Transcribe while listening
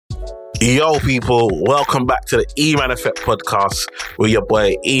Yo, people, welcome back to the E-Man Effect podcast with your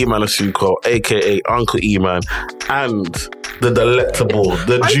boy E-Man Asuko, aka Uncle E-Man, and the delectable,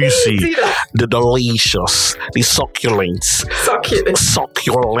 the juicy, the delicious, the succulent,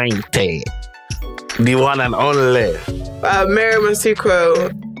 the one and only Miriam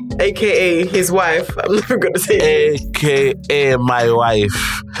Asuko, aka his wife. I'm never going to say aka my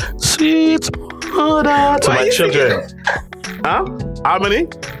wife, sweet mother to my children. Huh? How many?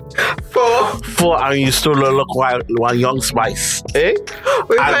 4, and you still look like one young spice. Eh?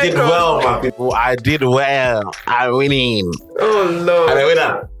 I did well, my people. I did well. I'm winning. Oh, Lord. And I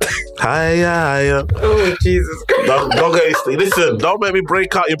winner. Hiya. Oh, Jesus Christ. Don't get me. Listen, don't make me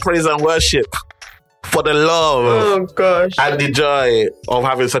break out in praise and worship for the love. Oh, gosh. And the joy of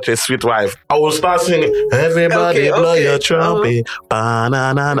having such a sweet wife. I will start singing, everybody blow your trumpet.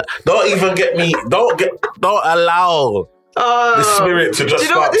 Banana. Don't even get me. Don't allow the spirit to just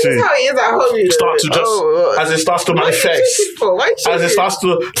start this to is how it is at home, start to just as it starts to manifest, as it starts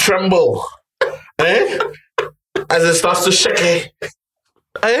to tremble, as it starts to shake,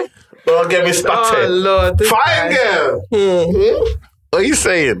 don't get me started. Oh Lord, Fine girl. What are you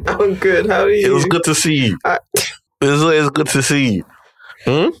saying? I'm good. How are you? It was good to see you. It's good to see you.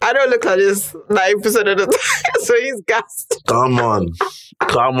 I don't look like this 90% of the time, so he's gassed. Come on.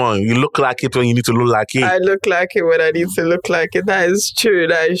 You look like it when you need to look like it. I look like it when I need to look like it. That is true.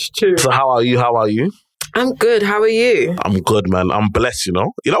 So how are you? I'm good. How are you? I'm good, man. I'm blessed, you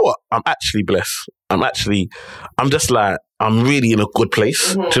know? You know what? I'm actually blessed. I'm just like, I'm really in a good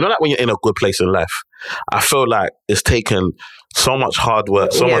place. Do you know that when you're in a good place in life? I feel like it's taken so much hard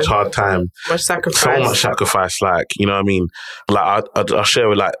work, so much hard time, so much sacrifice. Like, you know what I mean? Like, I'll share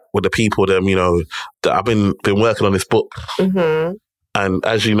with the people, them, you know, that I've been working on this book. Mm-hmm. And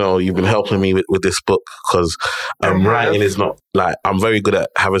as you know, you've been helping me with this book because writing is not like, I'm very good at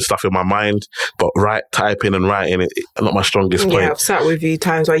having stuff in my mind, but typing and writing is not my strongest point. Yeah, I've sat with you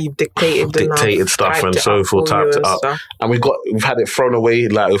times where you've dictated stuff and so forth, typed it up. And we've had it thrown away.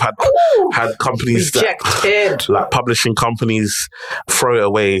 Like, we've had companies rejected. Like publishing companies throw it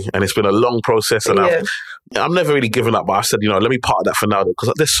away, and it's been a long process. And I'm never really given up, but I said, you know, let me part that for now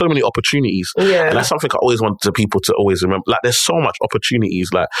because there's so many opportunities. Yeah. And that's something I always wanted the people to always remember. Like, there's so much opportunities.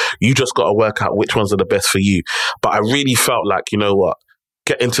 Like, you just got to work out which ones are the best for you. But I really felt like, you know what,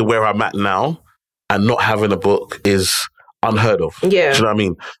 getting to where I'm at now and not having a book is unheard of. Yeah. Do you know what I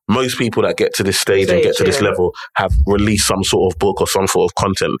mean? Most people that get to this stage and get to this level have released some sort of book or some sort of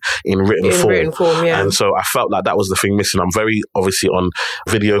content in written form. And so I felt like that was the thing missing. I'm very obviously on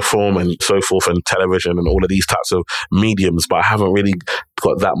video form and so forth and television and all of these types of mediums, but I haven't really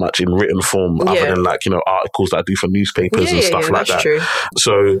got that much in written form other than, like, you know, articles that I do for newspapers and stuff like that. True.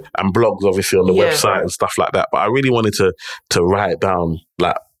 So, and blogs obviously on the website and stuff like that. But I really wanted to write down,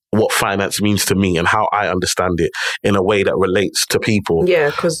 like, what finance means to me and how I understand it in a way that relates to people. Yeah,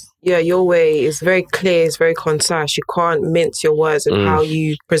 because your way is very clear, it's very concise. You can't mince your words and how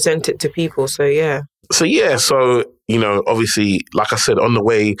you present it to people. So, So, you know, obviously, like I said, on the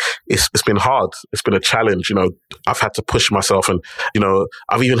way, it's been hard. It's been a challenge. You know, I've had to push myself and, you know,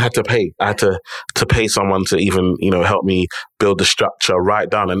 I've even had to pay. I had to pay someone to even, you know, help me build the structure,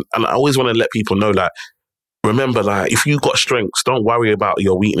 write down. And I always want to let people know that, remember, like, if you've got strengths, don't worry about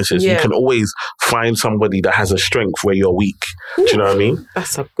your weaknesses. You can always find somebody that has a strength where you're weak. Do you know what I mean?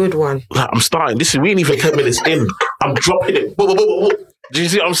 That's a good one. Like, I'm starting. We ain't even 10 minutes in. I'm dropping it. Do you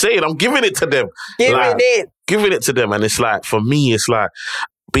see what I'm saying? I'm giving it to them. Giving it to them. And it's like, for me, it's like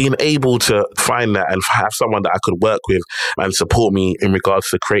being able to find that and have someone that I could work with and support me in regards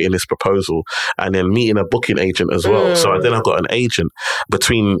to creating this proposal, and then meeting a booking agent as well. So then I got an agent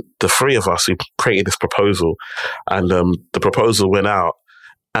between the three of us who created this proposal, and the proposal went out,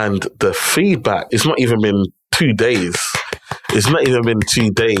 and the feedback, it's not even been 2 days.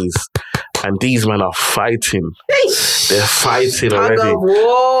 And these men are fighting. They're fighting already.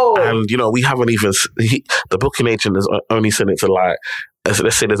 And, you know, we haven't even... the booking agent has only sent it to, like,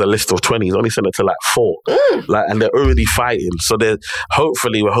 let's say there's a list of 20. He's only sent it to, like, 4. Like, and they're already fighting. So we're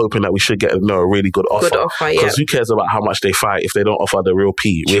hoping that we should get, you know, a really good offer. Because who cares about how much they fight if they don't offer the real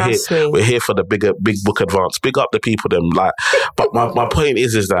P? We're here for the big book advance. Big up the people, them. Like, but my point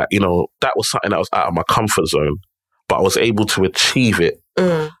is that, you know, that was something that was out of my comfort zone, but I was able to achieve it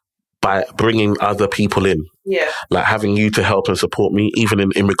by bringing other people in. Yeah. Like having you to help and support me, even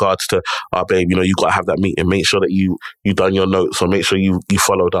in regards to, babe, you know, you got to have that meeting. Make sure that you done your notes, or make sure you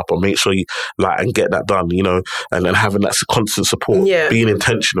followed up, or make sure you, like, and get that done, you know, and then having that constant support, being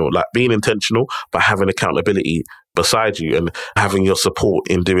intentional, but having accountability beside you and having your support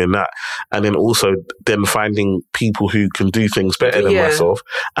in doing that. And then also then finding people who can do things better than myself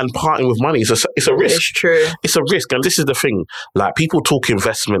and parting with money. It's a risk. It's true. It's a risk. And this is the thing, like people talk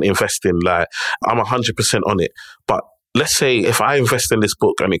investing, like I'm 100% on it. But let's say if I invest in this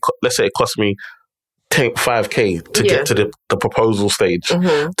book and let's say it costs me $5,000 to get to the proposal stage,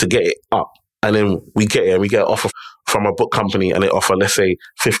 to get it up. And then we get it and we get an offer from a book company and they offer, let's say,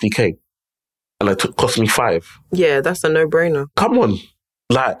 $50,000. And it cost me $5,000. Yeah, that's a no-brainer. Come on.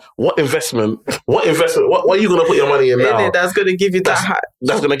 Like, what investment, what are you going to put your money in now? That's going to give you that's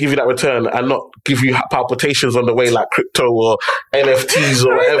going to give you that return and not give you palpitations on the way like crypto or NFTs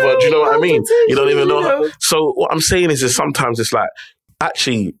or whatever. Do you know what I mean? You don't even know. So what I'm saying is sometimes it's like,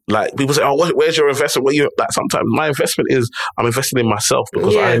 actually, like people say, oh, where's your investment? Sometimes my investment is I'm investing in myself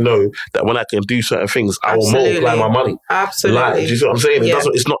because I know that when I can do certain things, I will multiply my money. Absolutely. Like, do you see what I'm saying?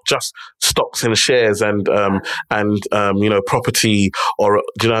 It's not just stocks and shares and property or,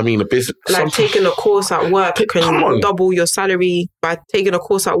 do you know what I mean? A business. Like taking a course at work can double your salary. By taking a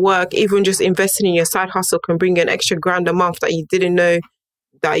course at work, even just investing in your side hustle can bring you an extra $1,000 a month that you didn't know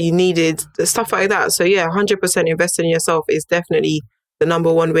that you needed. Stuff like that. So 100% investing in yourself is definitely the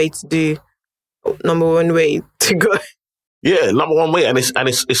number one way to go. Yeah, number one way. And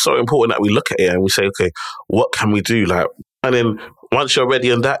it's so important that we look at it and we say, okay, what can we do? Like, and then once you're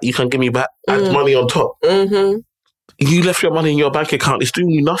ready on that, you can give me back, add money on top. Mm-hmm. You left your money in your bank account. It's doing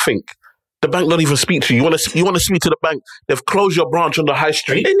you nothing. The bank don't even speak to you. You want to speak to the bank. They've closed your branch on the high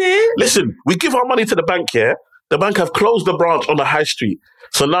street. Listen, we give our money to the bank here. The bank have closed the branch on the high street.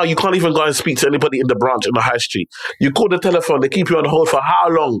 So now you can't even go and speak to anybody in the branch on the high street. You call the telephone, they keep you on hold for how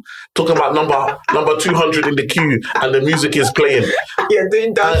long? Talking about number 200 in the queue and the music is playing. You're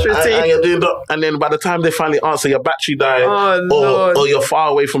doing that. And then by the time they finally answer, your battery died or you're far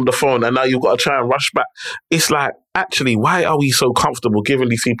away from the phone and now you've got to try and rush back. It's like, actually, why are we so comfortable giving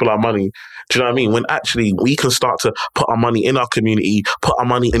these people our money? Do you know what I mean? When actually we can start to put our money in our community, put our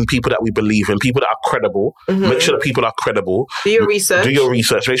money in people that we believe in, people that are credible. Make sure that people are credible. Do your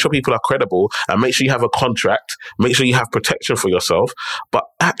research. Make sure people are credible and make sure you have a contract. Make sure you have protection for yourself. But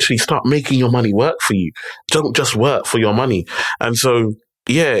actually start making your money work for you. Don't just work for your money. And so,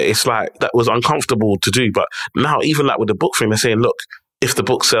 it's like that was uncomfortable to do. But now even like with the book thing, they're saying, look, if the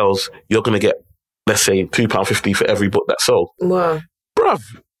book sells, you're going to get, let's say, £2.50 for every book that sold. Wow. Bruv,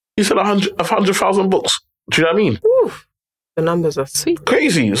 you said 100,000 books. Do you know what I mean? Oof. The numbers are sweet.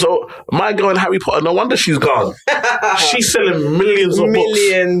 Crazy. So my girl in Harry Potter, no wonder she's gone. She's selling millions of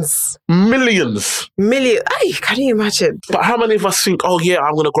books. Millions. Ay, can you imagine? But how many of us think, I'm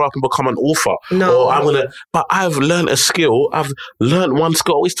going to grow up and become an author? No. But I've learned a skill. I've learned one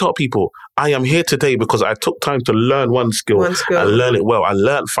skill. I always tell people, I am here today because I took time to learn one skill and learn it well. I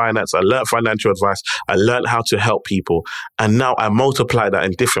learned finance. I learned financial advice. I learned how to help people. And now I multiply that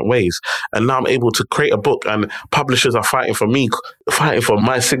in different ways. And now I'm able to create a book and publishers are fighting for me, fighting for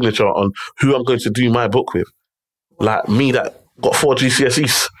my signature on who I'm going to do my book with. Like me that got 4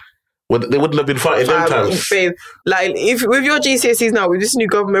 GCSEs. They wouldn't have been fighting them times. Like, if with your GCSEs now, with this new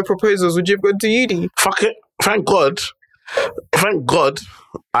government proposals, would you have gone to uni? Fuck it. Thank God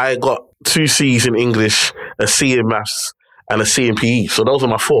I got 2 C's in English, a C in maths, and a C in PE. So those are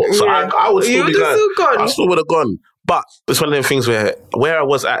my 4. So I would still be gone. I still would have gone. But it's one of them things where I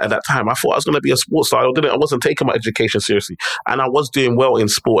was at that time, I thought I was going to be a sports star. I wasn't taking my education seriously. And I was doing well in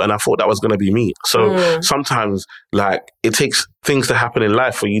sport and I thought that was going to be me. So sometimes, like, it takes things to happen in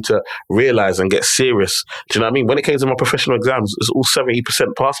life for you to realize and get serious. Do you know what I mean? When it came to my professional exams, it's all 70%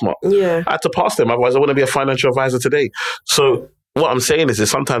 pass mark. Yeah. I had to pass them. Otherwise, I wouldn't be a financial advisor today. So what I'm saying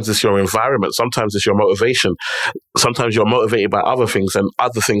is sometimes it's your environment. Sometimes it's your motivation. Sometimes you're motivated by other things and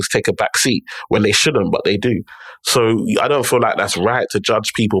other things take a back seat when they shouldn't, but they do. So I don't feel like that's right to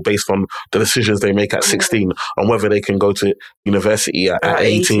judge people based on the decisions they make at 16 on whether they can go to university at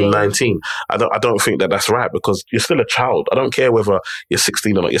 18, 19. I don't think that that's right because you're still a child. I don't care whether you're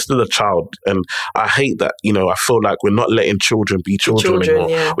 16 or not. You're still a child. And I hate that, I feel like we're not letting children be children anymore.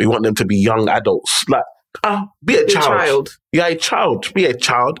 Yeah. We want them to be young adults. Like, be a child. You're a child. Be a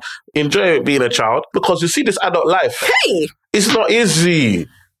child. Enjoy being a child because you see this adult life. Hey! It's not easy.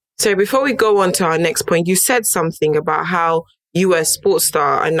 So before we go on to our next point, you said something about how you were a sports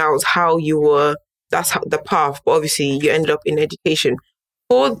star and that was how you were, that's how, the path, but obviously you ended up in education.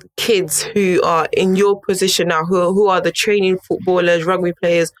 For kids who are in your position now, who are the training footballers, rugby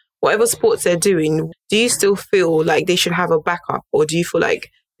players, whatever sports they're doing, do you still feel like they should have a backup or do you feel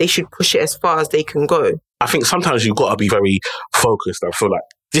like they should push it as far as they can go? I think sometimes you've got to be very focused. I feel like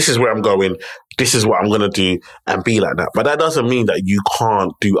this is where I'm going. This is what I'm going to do and be like that. But that doesn't mean that you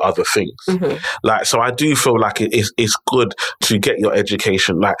can't do other things. Like, so I do feel like it's good to get your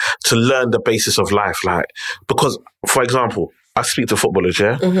education, like to learn the basis of life. Like, because, for example, I speak to footballers,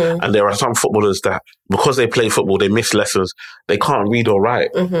 yeah? And there are some footballers that, because they play football, they miss lessons. They can't read or write.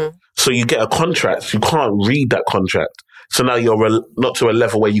 So you get a contract. You can't read that contract. So now you're not to a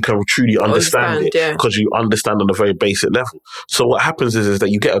level where you can truly understand it because you understand on a very basic level. So what happens is that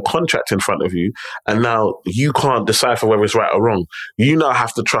you get a contract in front of you and now you can't decipher whether it's right or wrong. You now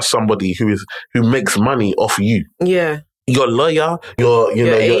have to trust somebody who makes money off you. Yeah. Your lawyer, your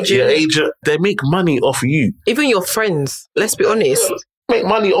agent, they make money off you. Even your friends, let's be honest. Make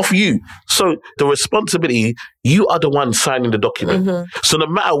money off you. So the responsibility, you are the one signing the document. So no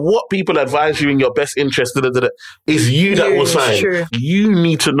matter what people advise you in your best interest, it's you that will sign. True. You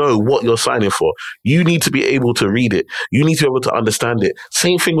need to know what you're signing for. You need to be able to read it. You need to be able to understand it.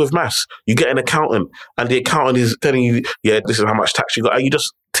 Same thing with maths. You get an accountant and the accountant is telling you, yeah, this is how much tax you got. And you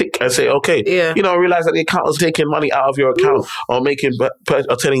just tick and say, okay. Yeah. You know, realize that the accountant's taking money out of your account or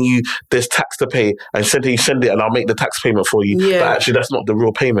telling you there's tax to pay and send it and I'll make the tax payment for you. Yeah. But actually, that's not the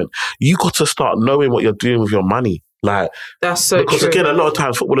real payment. You got to start knowing what you're doing with your money. Like, that's so because true. Again, a lot of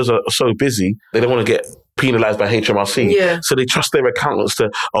times footballers are so busy, they don't want to get penalised by HMRC. Yeah. So they trust their accountants to,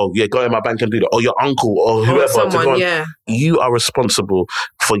 go in my bank and do that. Or your uncle or whoever. Someone, You are responsible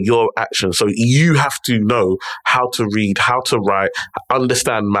for your actions. So you have to know how to read, how to write,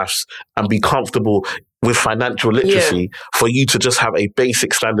 understand maths, and be comfortable with financial literacy for you to just have a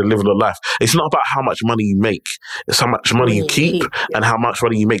basic standard living of life. It's not about how much money you make. It's how much money you keep and how much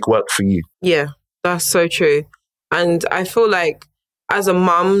money you make work for you. Yeah, that's so true. And I feel like as a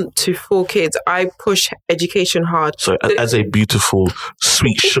mum to 4 kids, I push education hard. So as a beautiful,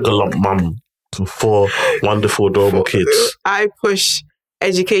 sweet sugar lump mum to 4 wonderful, adorable kids, I push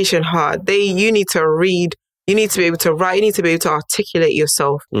education hard. You need to read. You need to be able to write. You need to be able to articulate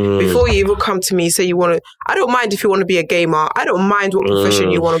yourself. Before you even come to me, say you want to, I don't mind if you want to be a gamer. I don't mind what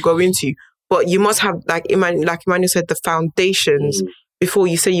profession you want to go into. But you must have, like Emmanuel said, the foundations before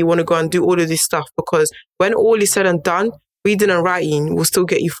you say you want to go and do all of this stuff. Because when all is said and done, reading and writing will still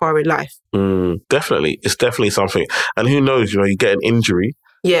get you far in life. Definitely. It's definitely something. And who knows, you get an injury.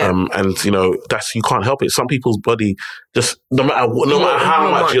 Yeah. And that's, you can't help it. Some people's body just, no matter how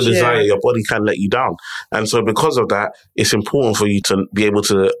much you desire, your body can let you down. And so because of that, it's important for you to be able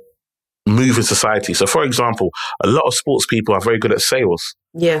to move in society. So for example, a lot of sports people are very good at sales.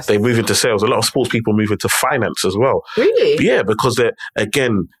 Yes. They move into sales. A lot of sports people move into finance as well. Really? Yeah, because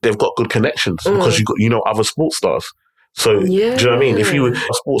they've got good connections because you know other sports stars. So, do you know what I mean? If you were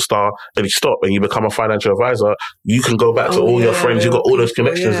a sports star and you stop and you become a financial advisor, you can go back to all your friends. You've got all those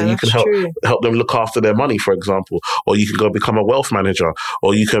connections and you can help them look after their money, for example. Or you can go become a wealth manager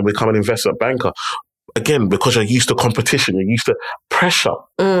or you can become an investment banker. Again, because you're used to competition, you're used to pressure.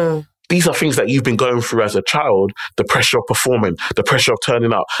 These are things that you've been going through as a child, the pressure of performing, the pressure of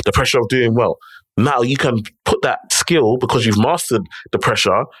turning up, the pressure of doing well. Now you can put that skill, because you've mastered the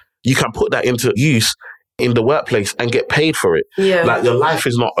pressure, you can put that into use in the workplace and get paid for it. Yeah. Like your life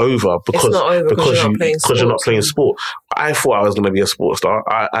is not over because you're not playing sport. I thought I was going to be a sports star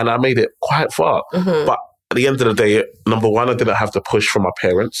and I made it quite far. But at the end of the day, number one, I didn't have the push from my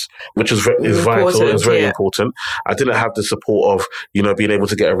parents, which is vital. It's very important. I didn't have the support of, being able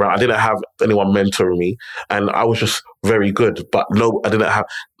to get around. I didn't have anyone mentoring me and I was just very good. But no, I didn't have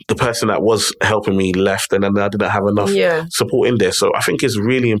the person that was helping me left and then I didn't have enough support in there. So I think it's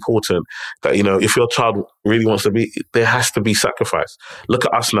really important that, if your child really wants to be, there has to be sacrifice. Look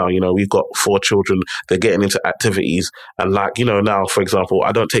at us now, we've got 4 children. They're getting into activities. And now, for example,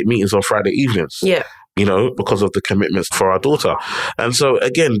 I don't take meetings on Friday evenings. Yeah. Because of the commitments for our daughter. And so,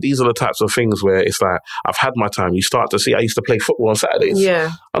 again, these are the types of things where it's like, I've had my time. You start to see, I used to play football on Saturdays.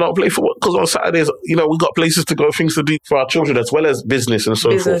 Yeah. I don't play football because on Saturdays, we got places to go, things to do for our children, as well as business and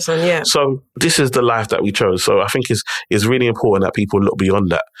so forth. So this is the life that we chose. So I think it's really important that people look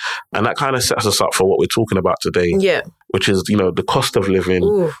beyond that. And that kind of sets us up for what we're talking about today. Yeah. Which is, the cost of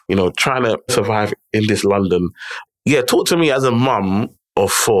living, trying to survive in this London. Yeah, talk to me as a mum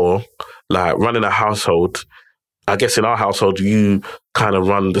of 4, like running a household. I guess in our household, you kind of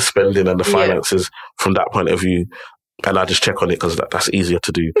run the spending and the finances from that point of view. And I just check on it because that's easier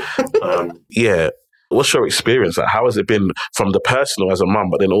to do. What's your experience? Like, how has it been from the personal as a mum,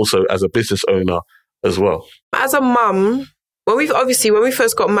 but then also as a business owner as well? As a mum, when we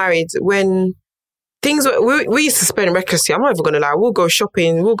first got married, when things were, we used to spend recklessly. I'm not even going to lie. We'll go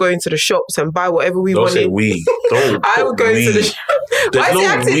shopping. We'll go into the shops and buy whatever we wanted. Don't say we. Don't. I would go into the shop. Why is he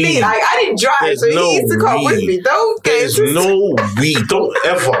acting me? Like, I didn't drive, so he needs to come with me. There's no we. Don't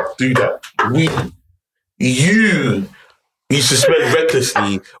ever do that. You used to spend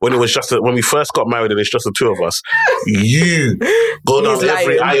recklessly when it was when we first got married and it's just the two of us. You go down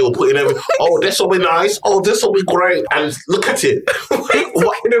every aisle, putting this will be nice. Oh, this will be great. And look at it. What are you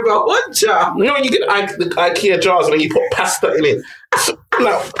talking about? What jar? You know when you get the IKEA jars and then you put pasta in it.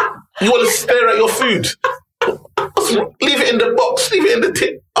 Now, you want to stare at your food. Leave it in the box. Leave it in the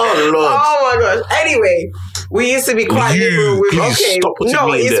tin. Oh, Lord. Oh, my gosh. Anyway, we used to be quite liberal with... Okay, stop putting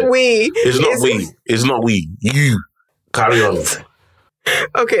me in there. We. It's not we. It's not we. You. Carry on.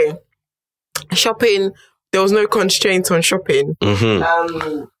 Okay. Shopping. There was no constraints on shopping.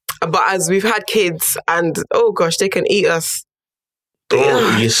 Mm-hmm. But as we've had kids and, oh gosh, they can eat us.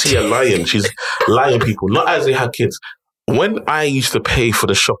 Oh, you see a lion. She's lying people. Not as they had kids. When I used to pay for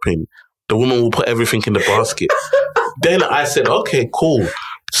the shopping, the woman will put everything in the basket. Then I said, okay, cool.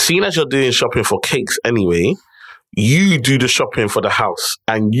 Seeing as you're doing shopping for cakes anyway, you do the shopping for the house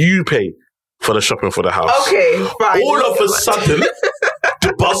and you pay for the shopping for the house. Okay, fine. All of a sudden,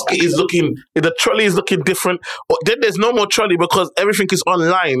 the basket is the trolley is looking different. Then there's no more trolley because everything is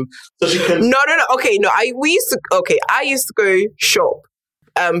online. So she can... No. Okay, no. I used to go shop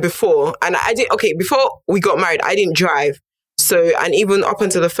before. And before we got married, I didn't drive. So, and even up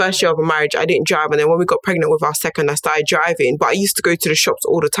until the first year of a marriage, I didn't drive. And then when we got pregnant with our second, I started driving. But I used to go to the shops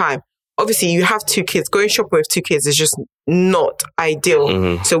all the time. Obviously, you have 2 kids. Going shopping with 2 kids is just not ideal.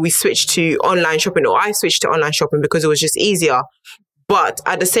 Mm-hmm. So we switched to online shopping, or I switched to online shopping because it was just easier. But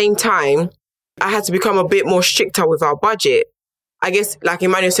at the same time, I had to become a bit more stricter with our budget. I guess, like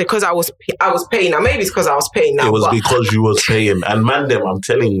Emmanuel said, because I was paying. Now, maybe it's because I was paying now. It was because you was paying. And man, I'm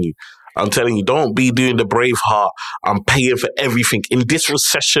telling you, don't be doing the brave heart. I'm paying for everything. In this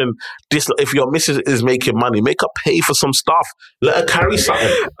recession, if your missus is making money, make her pay for some stuff. Let her carry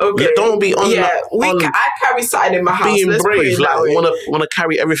something. Okay. Don't be on I carry something in my house. Being brave, like want to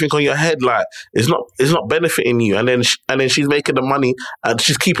carry everything on your head, like it's not benefiting you. And then she's making the money and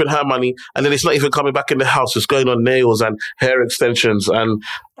she's keeping her money, and then it's not even coming back in the house. It's going on nails and hair extensions and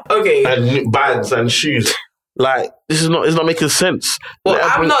bags and shoes. Like, it's not making sense. Well,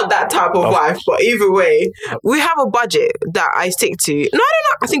 I'm not that type of wife, but either way, we have a budget that I stick to. No, I don't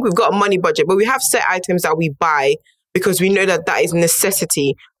know. I think we've got a money budget, but we have set items that we buy because we know that is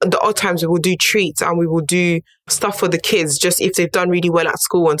necessity. At the odd times, we will do treats and we will do stuff for the kids, just if they've done really well at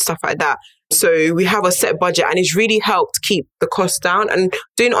school and stuff like that. So we have a set budget, and it's really helped keep the costs down. And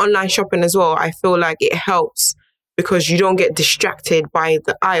doing online shopping as well, I feel like it helps because you don't get distracted by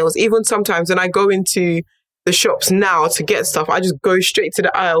the aisles. Even sometimes when I go into the shops now to get stuff, I just go straight to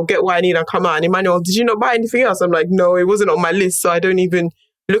the aisle, get what I need and come out. And Emmanuel, did you not buy anything else? I'm like, no, it wasn't on my list, so I don't even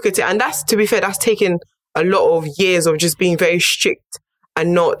look at it. And that's, to be fair, that's taken a lot of years of just being very strict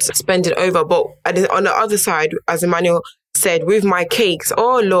and not spending over. But on the other side, as Emmanuel said, with my cakes,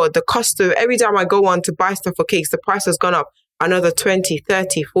 oh Lord, the cost of every time I go on to buy stuff for cakes, the price has gone up another 20,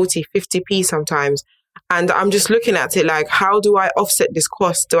 30, 40, 50p sometimes. And I'm just looking at it like, how do I offset this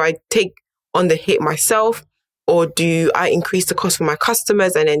cost? Do I take on the hit myself? Or do I increase the cost for my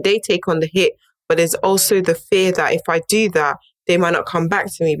customers and then they take on the hit? But there's also the fear that if I do that, they might not come back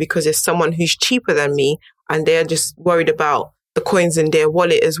to me because there's someone who's cheaper than me and they're just worried about the coins in their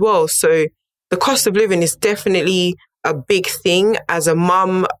wallet as well. So the cost of living is definitely a big thing as a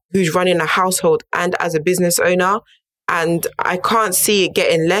mum who's running a household and as a business owner. And I can't see it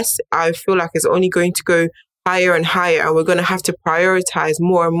getting less. I feel like it's only going to go higher and higher, and we're going to have to prioritize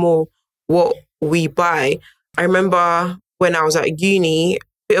more and more what we buy. I remember when I was at uni,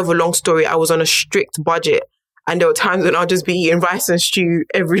 bit of a long story, I was on a strict budget. And there were times when I'll just be eating rice and stew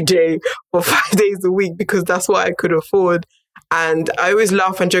every day for 5 days a week because that's what I could afford. And I always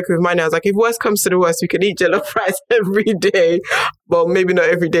laugh and joke with mine. I was like, if worst comes to the worst, we can eat jollof rice every day. Well, maybe not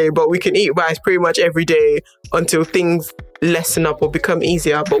every day, but we can eat rice pretty much every day until things lessen up or become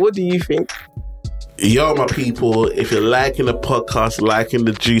easier. But what do you think? Yo, my people, if you're liking the podcast, liking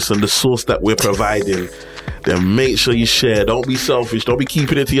the juice and the sauce that we're providing, then make sure you share. Don't be selfish. Don't be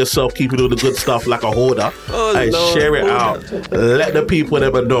keeping it to yourself, keeping all the good stuff like a hoarder. Share it out. Let the people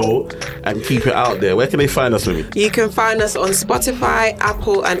never know and keep it out there. Where can they find us, Mimi? You can find us on Spotify,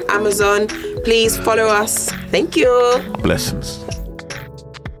 Apple and Amazon. Please follow us. Thank you. Blessings.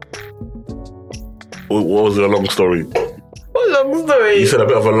 What was your long story? What long story? You said a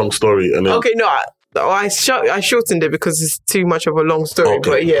bit of a long story. And then... Okay, no, I shortened it because it's too much of a long story, okay.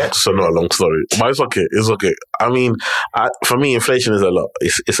 But yeah. So not a long story. But it's okay. It's okay. I mean, for me, inflation is a lot.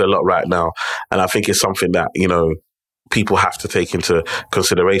 It's a lot right now. And I think it's something that, people have to take into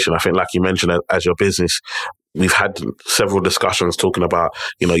consideration. I think, like you mentioned, as your business, we've had several discussions talking about,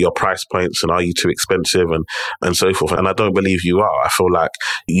 your price points and are you too expensive and so forth. And I don't believe you are. I feel like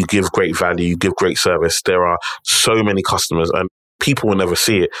you give great value, you give great service. There are so many customers, and people will never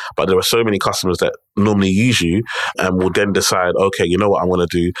see it, but there are so many customers that normally use you and will then decide, okay, you know what I'm going to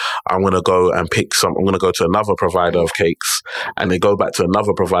do? I'm going to go and I'm going to go to another provider of cakes, and they go back to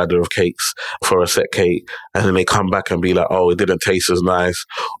another provider of cakes for a set cake. And then they come back and be like, oh, it didn't taste as nice,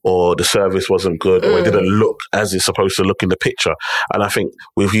 or the service wasn't good, or it didn't look as it's supposed to look in the picture. And I think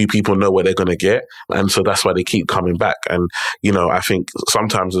with you, people know what they're going to get. And so that's why they keep coming back. And, I think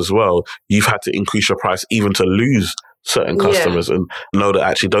sometimes as well, you've had to increase your price even to lose certain customers and know that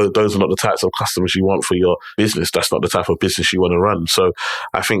actually those are not the types of customers you want for your business. That's not the type of business you want to run. So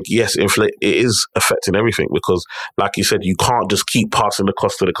I think, yes, it is affecting everything, because like you said, you can't just keep passing the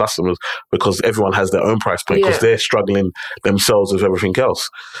cost to the customers, because everyone has their own price point, because they're struggling themselves with everything else.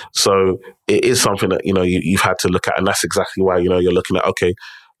 So it is something that, you've had to look at. And that's exactly why, you're looking at, okay,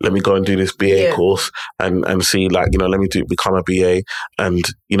 let me go and do this BA course and see, like, let me become a BA and,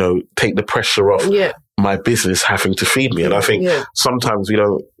 take the pressure off my business having to feed me. And I think sometimes we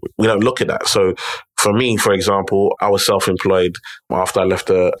don't look at that. So for me, for example, I was self-employed after I left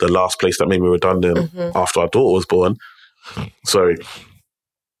the last place that made me redundant after our daughter was born.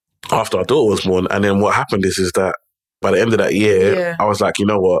 After our daughter was born. And then what happened is that by the end of that year, I was like, you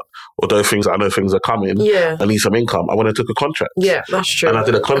know what? Although I know things are coming, I need some income. I went and took a contract. Yeah, that's true. And I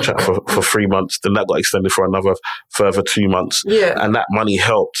did a contract for 3 months. Then that got extended for another further 2 months. Yeah. And that money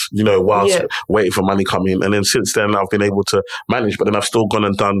helped, whilst waiting for money coming. And then since then, I've been able to manage. But then I've still gone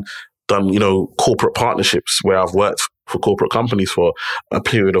and done corporate partnerships where I've worked for corporate companies for a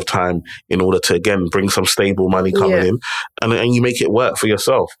period of time in order to, again, bring some stable money coming in, and you make it work for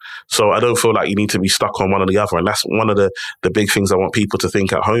yourself. So I don't feel like you need to be stuck on one or the other. And that's one of the big things I want people to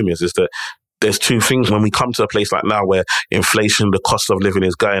think at home is that there's two things when we come to a place like now where inflation, the cost of living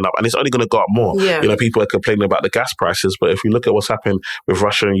is going up, and it's only going to go up more. Yeah. People are complaining about the gas prices, but if you look at what's happened with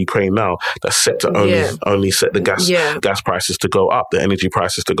Russia and Ukraine now, that's set to only set the gas prices to go up, the energy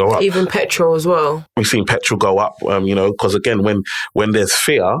prices to go up. Even petrol as well. We've seen petrol go up, because again, when there's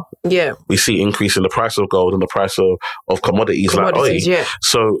fear, we see increase in the price of gold and the price of commodities like oil. Yeah.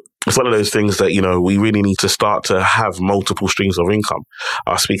 So it's one of those things that, we really need to start to have multiple streams of income.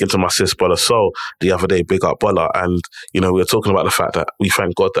 I was speaking to my sis, Bola Soul, the other day, big up Bola, and, we were talking about the fact that we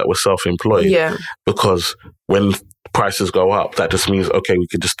thank God that we're self-employed. Yeah. Because when prices go up, that just means, okay, we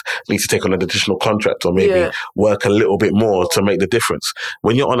could just need to take on an additional contract or maybe work a little bit more to make the difference.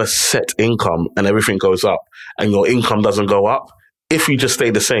 When you're on a set income and everything goes up and your income doesn't go up, if you just stay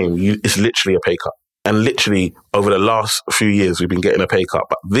the same, it's literally a pay cut. And literally, over the last few years, we've been getting a pay cut.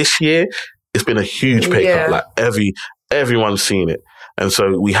 But this year, it's been a huge pay cut. Like everyone's seen it. And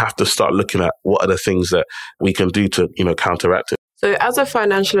so we have to start looking at what are the things that we can do to, counteract it. So as a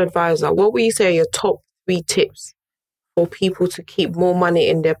financial advisor, what would you say are your top 3 tips for people to keep more money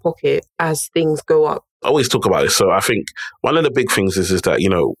in their pocket as things go up? I always talk about this. So I think one of the big things is that,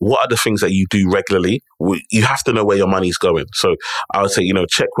 what are the things that you do regularly? You have to know where your money's going. So I would say,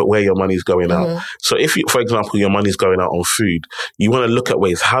 check where your money's going out. So if you, for example, your money's going out on food, you want to look at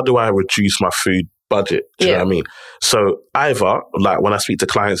ways, how do I reduce my food budget? Do you know what I mean? So either, like when I speak to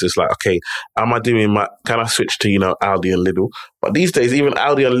clients, it's like, okay, can I switch to, Aldi and Lidl? But these days, even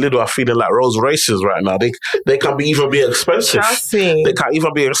Aldi and Lidl are feeling like Rolls Royces right now. They can even be expensive. They can't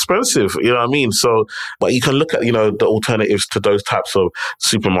even be expensive. You know what I mean? So, but you can look at, the alternatives to those types of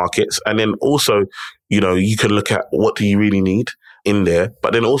supermarkets. And then also, you can look at what do you really need in there,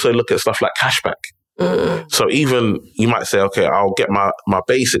 but then also look at stuff like cashback. So even you might say, okay, I'll get my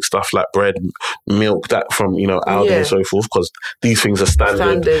basic stuff like bread, milk, that from, Aldi and so forth, because these things are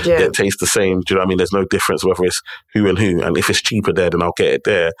standard. They taste the same. Do you know what I mean? There's no difference whether it's who and who. And if it's cheaper there, then I'll get it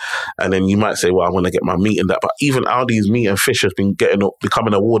there. And then you might say, well, I want to get my meat and that. But even Aldi's meat and fish has been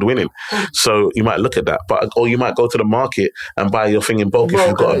becoming award winning. So you might look at that. Or you might go to the market and buy your thing in bulk if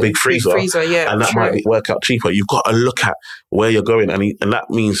you've got a big freezer. And that might work out cheaper. You've got to look at where you're going. And that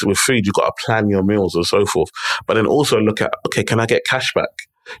means with food, you've got to plan your meals and so forth. But then also look at, okay, can I get cash back?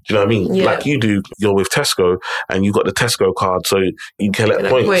 Do you know what I mean? Yeah. Like you do, you're with Tesco and you got the Tesco card, so you collect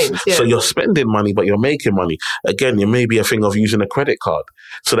points. So you're spending money, but you're making money. Again, it may be a thing of using a credit card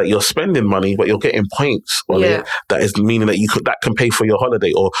so that you're spending money, but you're getting points on it. That is meaning that that can pay for your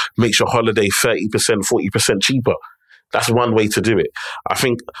holiday or makes your holiday 30%, 40% cheaper. That's one way to do it. I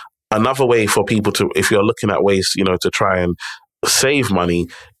think another way for people to, if you're looking at ways, to try and save money,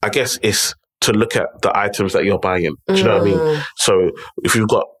 I guess it's to look at the items that you're buying. Do you know what I mean? So if you've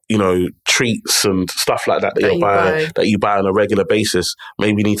got, treats and stuff like that that you buy on a regular basis.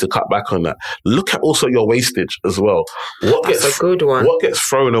 Maybe you need to cut back on that. Look at also your wastage as well. That's a good one. What gets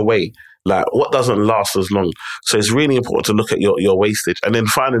thrown away? Like, what doesn't last as long? So it's really important to look at your wastage, and then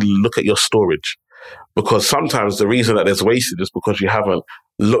finally look at your storage. Because sometimes the reason that there's wastage is because you haven't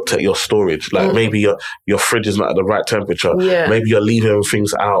looked at your storage. Like maybe your fridge is not at the right temperature. Yeah. Maybe you're leaving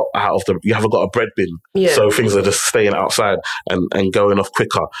things out of you haven't got a bread bin. Yeah. So things are just staying outside and going off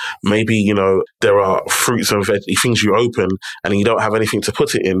quicker. Maybe, you know, there are fruits and things you open and you don't have anything to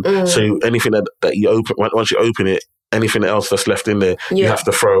put it in. So anything that you open, once you open it, anything else that's left in there, you have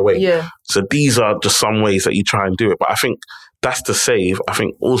to throw away. Yeah. So these are just some ways that you try and do it. But I think that's to save. I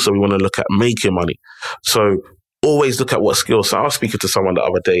think also we want to look at making money. So always look at what skills. So I was speaking to someone the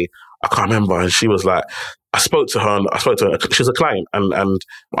other day, I can't remember, and she was like, I spoke to her, she's a client, and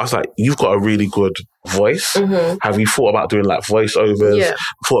I was like, you've got a really good voice. Have you thought about doing like voiceovers? Yeah.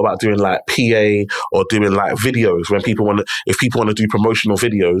 Thought about doing like PA or doing like videos if people want to do promotional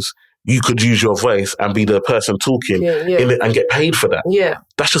videos, you could use your voice and be the person talking in it and get paid for that. Yeah.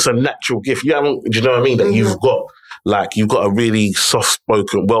 That's just a natural gift. You haven't, do you know what I mean? That you've got a really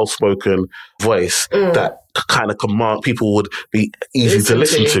soft-spoken, well-spoken voice that kind of people would be easy to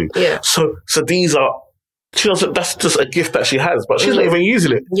listen to. Yeah. So these are, she doesn't, that's just a gift that she has, but she's not even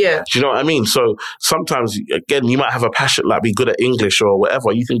using it. Yeah. Do you know what I mean? So sometimes, again, you might have a passion, like be good at English or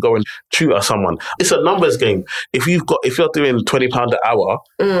whatever. You can go and tutor someone. It's a numbers game. If you're doing £20 an hour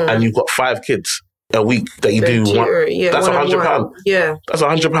and you've got 5 kids a week that you do, that's £100. Yeah. That's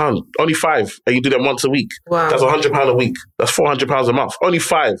 £100. Only 5. And you do them once a week. Wow. That's £100 a week. That's £400 a month. Only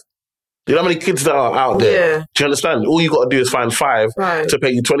 5. You know how many kids that are out there? Yeah. Do you understand? All you got to do is find 5 to pay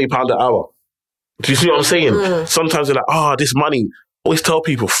you £20 an hour. Do you see what I'm saying? Sometimes they're like, this money. Always tell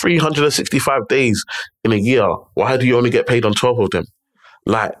people 365 days in a year. Why do you only get paid on 12 of them?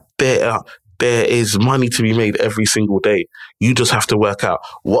 Like, there is money to be made every single day. You just have to work out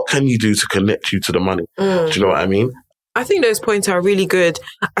what can you do to connect you to the money. Do you know what I mean? I think those points are really good.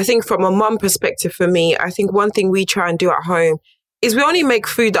 I think from a mum perspective for me, I think one thing we try and do at home is we only make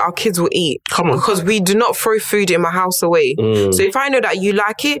food that our kids will eat. Come on. Because we do not throw food in my house away. So if I know that you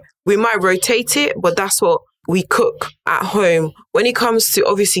like it, we might rotate it, but that's what we cook at home. When it comes to,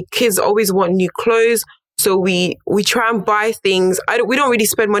 obviously, kids always want new clothes. So we try and buy things. We don't really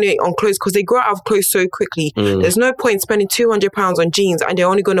spend money on clothes because they grow out of clothes so quickly. There's no point spending £200 on jeans and they're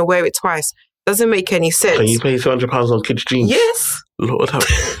only going to wear it twice. Doesn't make any sense. Can you pay £200 on kids' jeans? Yes. Lord have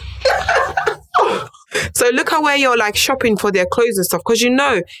So look at where you're like shopping for their clothes and stuff. Because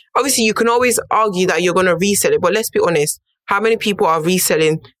obviously you can always argue that you're going to resell it. But let's be honest, how many people are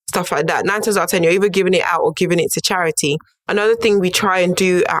reselling stuff like that? 9 times out of 10, you're either giving it out or giving it to charity. Another thing we try and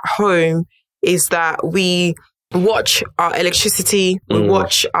do at home is that we watch our electricity, we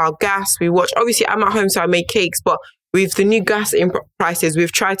watch our gas, obviously I'm at home so I make cakes, but with the new gas prices,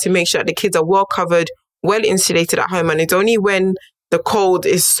 we've tried to make sure that the kids are well covered, well insulated at home, and it's only when the cold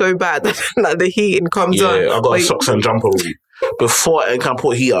is so bad that the heating comes on. Yeah, I've got socks and jumper with you. Before I can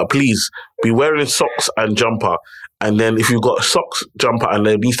put heater, please be wearing socks and jumper. And then if you've got socks, jumper, and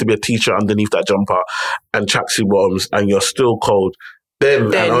there needs to be a t-shirt underneath that jumper and tracksuit bottoms, and you're still cold,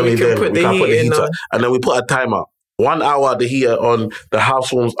 then and only then we can put the heater. And then we put a timer. 1 hour, the heater on, the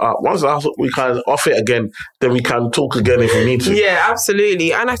house warms up. Once the house, we can off it again, then we can talk again if we need to. Yeah,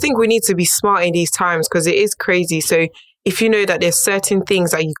 absolutely. And I think we need to be smart in these times because it is crazy. So if you know that there's certain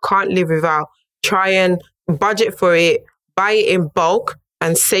things that you can't live without, try and budget for it, buy it in bulk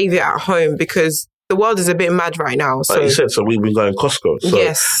and save it at home because the world is a bit mad right now. So. Like you said, so we've been going Costco. So,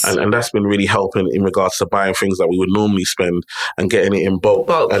 yes. And that's been really helping in regards to buying things that we would normally spend and getting it in bulk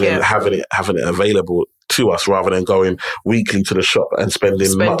and then having it available to us rather than going weekly to the shop and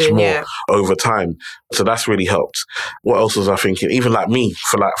spending much more over time. So that's really helped. What else was I thinking? Even like me,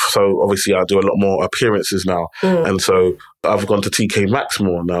 so obviously I do a lot more appearances now. And so I've gone to TK Maxx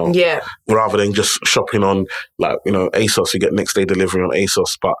more now. Yeah. Rather than just shopping on ASOS, you get next day delivery on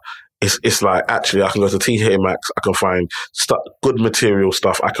ASOS. But it's like, actually, I can go to TK Maxx, I can find good material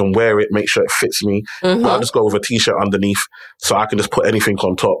stuff, I can wear it, make sure it fits me. I'll just go with a t-shirt underneath, so I can just put anything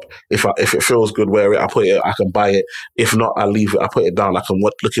on top. If it feels good, wear it, I can buy it. If not, I leave it, I put it down, I can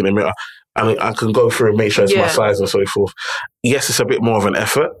look in the mirror, and I can go through and make sure it's my size and so forth. Yes, it's a bit more of an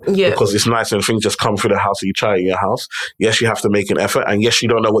effort because it's nice when things just come through the house and you try it in your house. Yes, you have to make an effort, and yes, you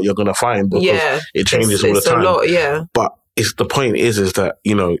don't know what you're going to find because it changes all the time. It's a lot, But the point is that,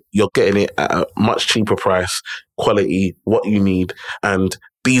 you're getting it at a much cheaper price, quality, what you need. And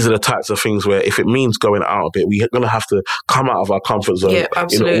these are the types of things where if it means going out a bit, we're going to have to come out of our comfort zone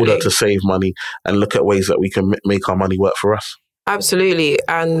in order to save money and look at ways that we can make our money work for us. Absolutely.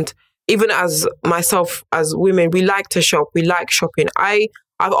 And even as myself, as women, we like to shop. We like shopping. I've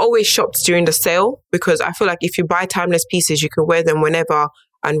always shopped during the sale because I feel like if you buy timeless pieces, you can wear them whenever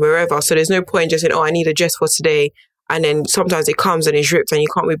and wherever. So there's no point just saying, oh, I need a dress for today. And then sometimes it comes and it's ripped and you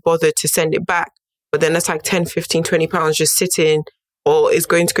can't be bothered to send it back. But then that's like 10, 15, 20 pounds just sitting, or it's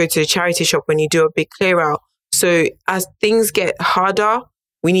going to go to the charity shop when you do a big clear out. So as things get harder,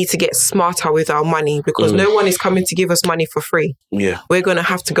 we need to get smarter with our money because no one is coming to give us money for free. Yeah. We're going to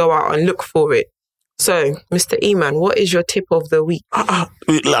have to go out and look for it. So, Mr. Eman, what is your tip of the week? I've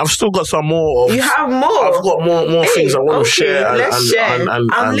still got some more. You have more? I've got more things I want to share. Let's share.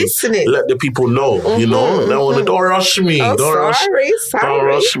 I'm listening. Let the people know, you know. Don't rush me. Oh, sorry. Don't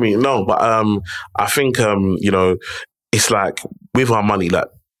rush me. No, but I think, you know, it's like with our money, like,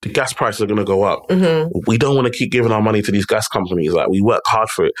 the gas prices are going to go up. Mm-hmm. We don't want to keep giving our money to these gas companies. Like, we work hard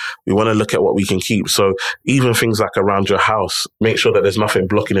for it. We want to look at what we can keep. So even things like around your house, make sure that there's nothing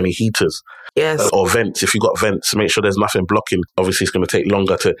blocking any heaters. Yes. Or vents. If you've got vents, make sure there's nothing blocking. Obviously, it's going to take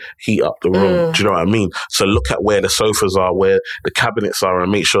longer to heat up the room. Do you know what I mean? So look at where the sofas are, where the cabinets are,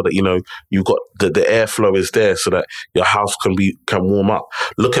 and make sure that, you know, you've got the airflow is there so that your house can warm up.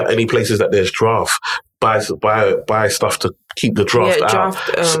 Look at any places that there's draft. Buy stuff to keep the draft out.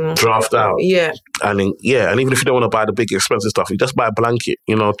 Draft out. Yeah. And even if you don't want to buy the big expensive stuff, you just buy a blanket,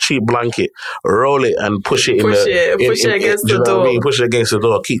 you know, cheap blanket, roll it and push it against the door. Push it against the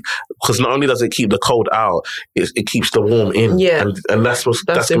door. Because not only does it keep the cold out, it keeps the warm in. Yeah. And that's going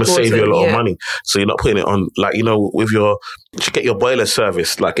to save you a lot of money. So you're not putting it on, like, you know, get your boiler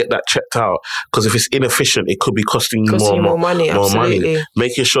serviced, like get that checked out. Because if it's inefficient, it could be costing you more money.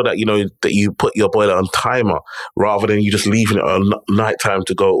 Making sure that, you know, that you put your boiler on timer rather than you just leaving it on night time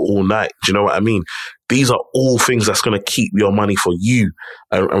to go all night. Do you know what I mean? These are all things that's going to keep your money for you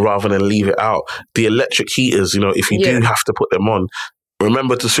and rather than leave it out. The electric heaters, you know, if you do have to put them on,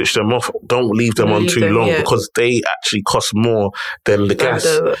 remember to switch them off. Don't leave them on too long because they actually cost more than the gas.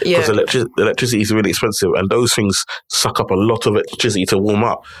 Because electricity is really expensive and those things suck up a lot of electricity to warm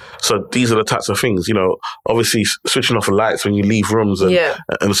up. So these are the types of things, you know, obviously switching off the lights when you leave rooms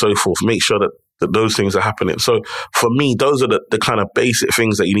and so forth. Make sure that those things are happening. So for me, those are the kind of basic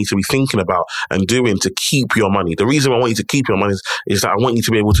things that you need to be thinking about and doing to keep your money. The reason I want you to keep your money is that I want you to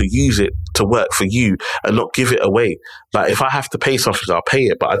be able to use it to work for you and not give it away. Like if I have to pay something, I'll pay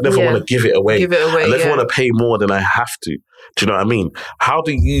it, but I never want to give it away. I never want to pay more than I have to. Do you know what I mean? How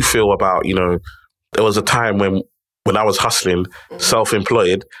do you feel about, you know, there was a time when I was hustling,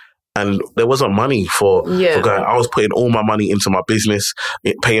 self-employed, and there wasn't money for going. I was putting all my money into my business,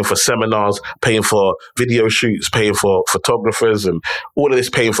 paying for seminars, paying for video shoots, paying for photographers, and all of this,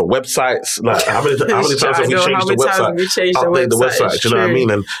 paying for websites. Like how many times have we changed the website? Update the website. Do you know what I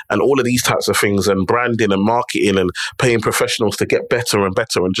mean? And all of these types of things, and branding and marketing, and paying professionals to get better and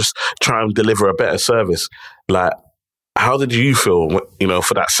better, and just try and deliver a better service. Like, how did you feel, you know,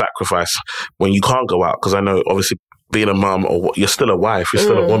 for that sacrifice when you can't go out? Because I know, obviously, being a mum, or you're still a wife, you're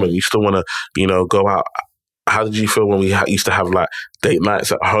still a woman, you still want to, you know, go out. How did you feel when we used to have like date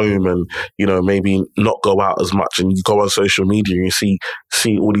nights at home and, you know, maybe not go out as much, and you go on social media and you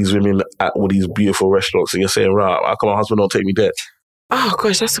see all these women at all these beautiful restaurants and you're saying, right, how come my husband don't take me there? Oh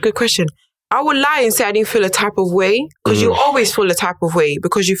gosh, that's a good question. I would lie and say I didn't feel a type of way, because you always feel a type of way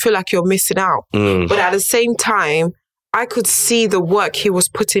because you feel like you're missing out. But at the same time, I could see the work he was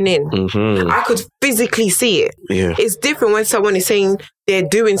putting in. I could physically see it. Yeah. It's different when someone is saying they're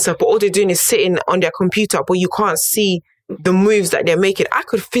doing stuff, but all they're doing is sitting on their computer, but you can't see the moves that they're making. I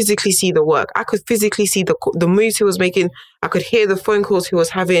could physically see the work. I could physically see the moves he was making. I could hear the phone calls he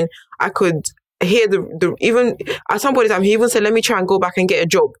was having. I could hear the even at some point in time, he even said, let me try and go back and get a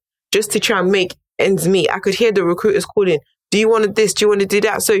job just to try and make ends meet. I could hear the recruiters calling, do you want this? Do you want to do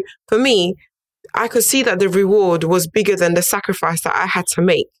that? So for me, I could see that the reward was bigger than the sacrifice that I had to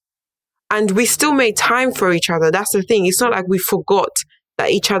make. And we still made time for each other. That's the thing. It's not like we forgot that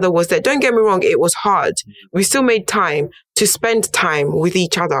each other was there. Don't get me wrong, it was hard. We still made time to spend time with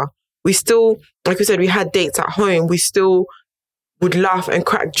each other. We still, like we said, we had dates at home. We still would laugh and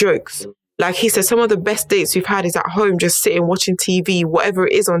crack jokes. Like he said, some of the best dates we've had is at home, just sitting, watching TV, whatever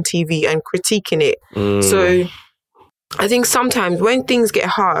it is on TV, and critiquing it. So I think sometimes when things get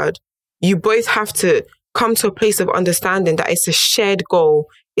hard, you both have to come to a place of understanding that it's a shared goal.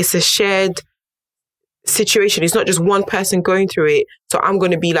 It's a shared situation. It's not just one person going through it. So I'm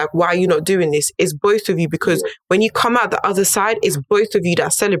going to be like, why are you not doing this? It's both of you, because when you come out the other side, it's both of you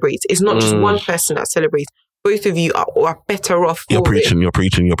that celebrates. It's not just one person that celebrates. Both of you are better off. You're preaching.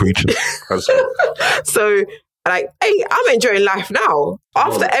 So like, hey, I'm enjoying life now.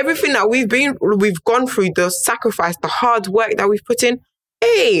 After everything that we've gone through, the sacrifice, the hard work that we've put in,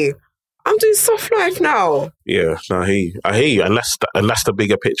 hey, I'm doing soft life now. Yeah, no, I hear you. And that's the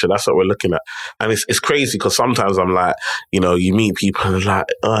bigger picture. That's what we're looking at. And it's crazy because sometimes I'm like, you know, you meet people and like,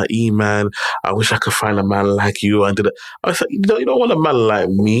 E-man, I wish I could find a man like you. I was like, you don't want a man like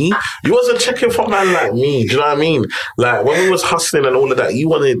me. You wasn't checking for a man like me. Do you know what I mean? Like when we was hustling and all of that, you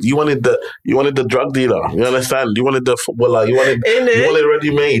wanted the drug dealer. You understand? You wanted the footballer. You wanted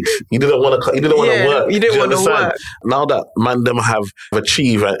ready made. You didn't want to work. You didn't want to work. Now that man them have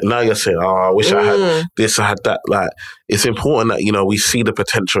achieved, now you're saying, I wish I had this, I had that. Like, it's important that, you know, we see the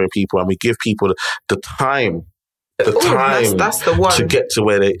potential in people and we give people the time. That's the one. To get to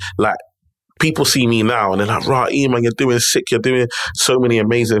where they, like, people see me now and they're like, right, E-man, you're doing sick, you're doing so many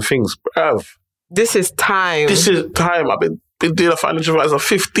amazing things. Bruv. This is time. I've been doing a financial advisor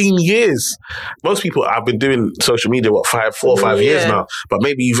 15 years. Most people, I've been doing social media, 4 or 5 years now, but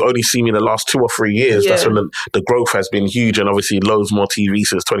maybe you've only seen me in the last 2 or 3 years. That's when the growth has been huge, and obviously loads more TV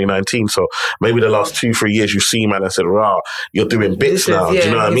since 2019. So maybe the last 2-3 years you've seen, man, I said, rah, you're doing bits now. Do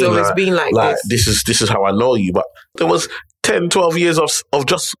you know what I mean? It's always been like this is how I know you. But there was 10, 12 years of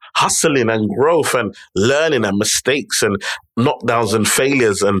just hustling and growth and learning and mistakes and knockdowns and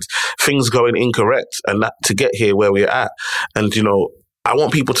failures and things going incorrect, and that to get here where we're at. And, you know, I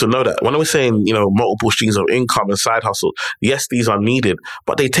want people to know that when we're saying, you know, multiple streams of income and side hustle, yes, these are needed,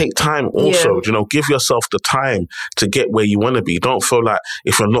 but they take time also. You know, give yourself the time to get where you want to be. Don't feel like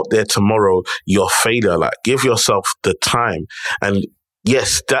if you're not there tomorrow, you're a failure. Like, give yourself the time. And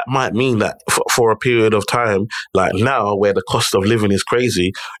yes, that might mean that for a period of time, like now where the cost of living is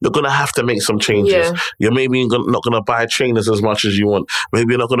crazy, you're going to have to make some changes. Yeah. You're maybe not going to buy trainers as much as you want.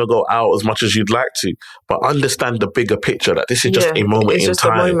 Maybe you're not going to go out as much as you'd like to. But understand the bigger picture that this is just a moment in time. It's just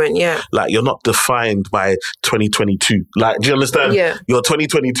a moment, Like, you're not defined by 2022. Like, do you understand? Yeah. Your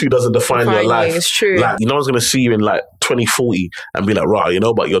 2022 doesn't define your life. It's true. Like, no one's going to see you in like 2040 and be like, rah, you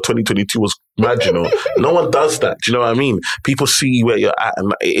know, but your 2022 was mad, you know. No one does that. Do you know what I mean? People see where you're at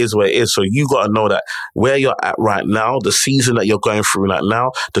and it is where it is. So you got to know that where you're at right now, the season that you're going through right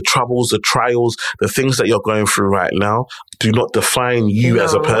now, the troubles, the trials, the things that you're going through right now do not define you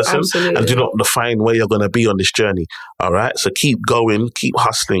as a person, and do not define where you're going to be on this journey. All right? So keep going, keep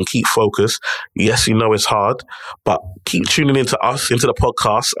hustling, keep focused. Yes, you know it's hard, but keep tuning into us, into the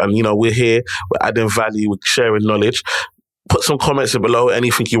podcast. And, you know, we're here, we're adding value, we're sharing knowledge. Put some comments in below,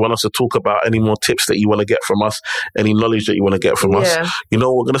 anything you want us to talk about, any more tips that you want to get from us, any knowledge that you want to get from us. You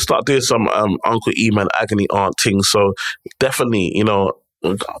know, we're going to start doing some Uncle E-man agony aunt things. So definitely, you know,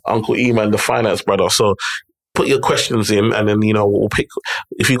 Uncle E-man, the finance brother. So put your questions in, and then, you know, we'll pick.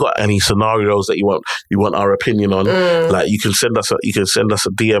 If you got any scenarios that you want our opinion on, like you can send us a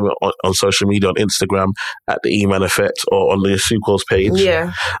DM on social media, on Instagram at the E-man Effect, or on the Suko's page.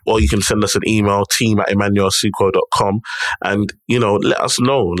 Yeah. Or you can send us an email, team@emmanuelsuko.com, and, you know, let us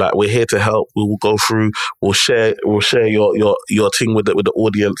know. Like, we're here to help. We will go through. We'll share your thing with the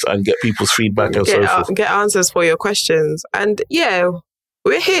audience and get people's feedback and so forth. Get answers for your questions. And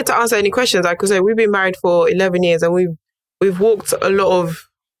we're here to answer any questions. Like I say, we've been married for 11 years and we've walked a lot of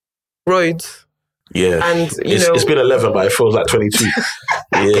roads. Yeah. And, it's been 11, but it feels like 22.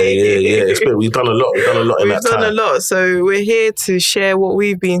 Yeah. We've done a lot. We've done a lot in that time. We've done a lot. So we're here to share what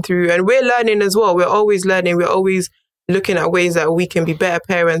we've been through, and we're learning as well. We're always learning. We're always looking at ways that we can be better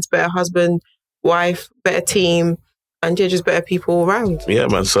parents, better husband, wife, better team. And just better people all around. Yeah,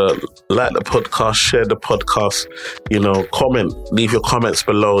 man. So like the podcast, share the podcast, you know, comment, leave your comments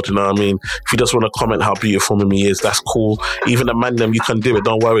below. Do you know what I mean? If you just want to comment how beautiful Mimi is, that's cool. Even the man them, you can do it.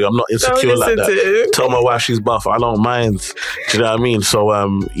 Don't worry. I'm not insecure like that. Tell my wife she's buff. I don't mind. Do you know what I mean? So,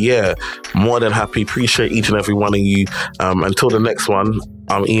 more than happy. Appreciate each and every one of you. Until the next one,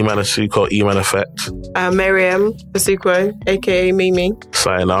 I'm E-man Asuko, E-man Effect. Miriam Asuko, aka Mimi.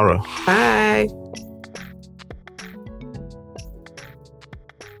 Sayonara. Bye.